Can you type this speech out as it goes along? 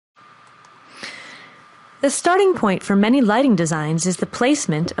The starting point for many lighting designs is the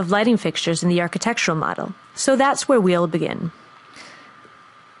placement of lighting fixtures in the architectural model, so that's where we'll begin.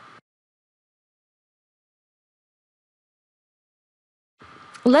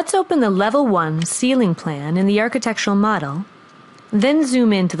 Let's open the Level 1 ceiling plan in the architectural model, then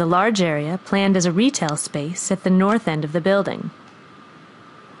zoom into the large area planned as a retail space at the north end of the building.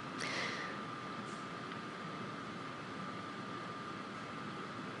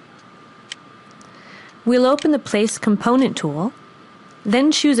 We'll open the Place Component tool,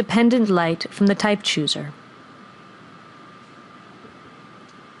 then choose a pendant light from the Type Chooser.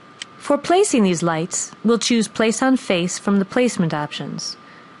 For placing these lights, we'll choose Place on Face from the placement options.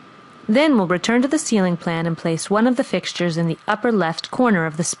 Then we'll return to the ceiling plan and place one of the fixtures in the upper left corner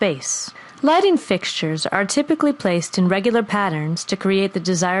of the space. Lighting fixtures are typically placed in regular patterns to create the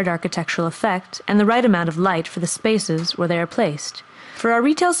desired architectural effect and the right amount of light for the spaces where they are placed. For our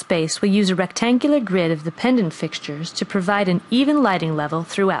retail space, we'll use a rectangular grid of the pendant fixtures to provide an even lighting level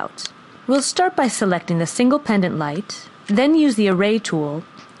throughout. We'll start by selecting the single pendant light, then use the Array tool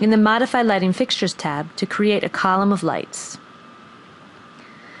in the Modify Lighting Fixtures tab to create a column of lights.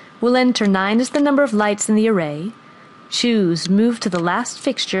 We'll enter 9 as the number of lights in the array, choose Move to the last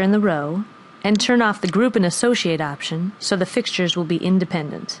fixture in the row, and turn off the Group and Associate option so the fixtures will be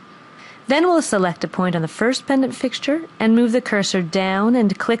independent. Then we'll select a point on the first pendant fixture and move the cursor down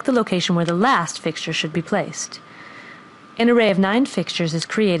and click the location where the last fixture should be placed. An array of 9 fixtures is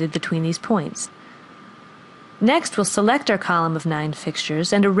created between these points. Next, we'll select our column of 9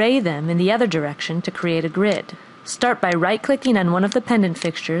 fixtures and array them in the other direction to create a grid. Start by right-clicking on one of the pendant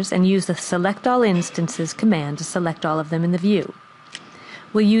fixtures and use the Select All Instances command to select all of them in the view.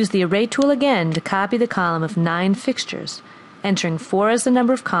 We'll use the Array tool again to copy the column of 9 fixtures, entering 4 as the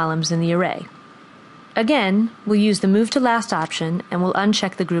number of columns in the array. Again, we'll use the Move to Last option and we'll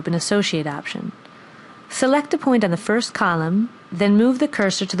uncheck the Group and Associate option. Select a point on the first column, then move the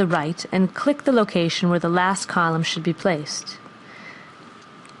cursor to the right and click the location where the last column should be placed.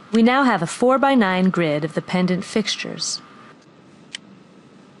 We now have a 4x9 grid of the pendant fixtures.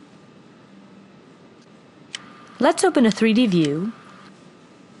 Let's open a 3D view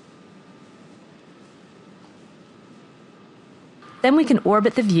Then we can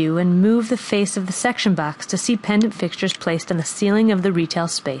orbit the view and move the face of the section box to see pendant fixtures placed on the ceiling of the retail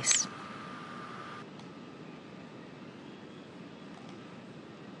space.